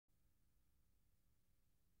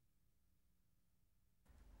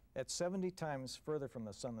At 70 times further from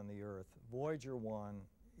the Sun than the Earth, Voyager 1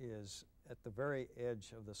 is at the very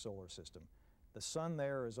edge of the solar system. The Sun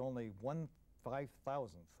there is only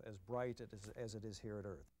 1/5000th as bright as it is here at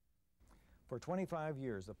Earth. For 25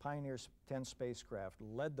 years, the Pioneer 10 spacecraft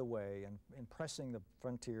led the way in pressing the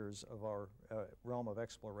frontiers of our realm of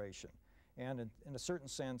exploration. And in a certain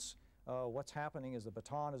sense, what's happening is the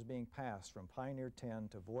baton is being passed from Pioneer 10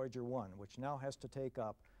 to Voyager 1, which now has to take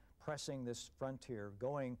up pressing this frontier,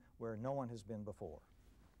 going where no one has been before.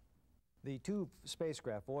 The two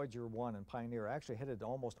spacecraft, Voyager 1 and Pioneer, actually headed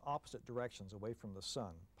almost opposite directions away from the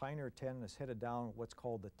Sun. Pioneer 10 is headed down what's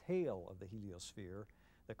called the tail of the heliosphere,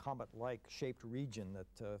 the comet-like shaped region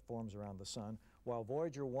that forms around the Sun, while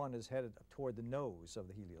Voyager 1 is headed toward the nose of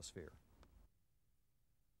the heliosphere.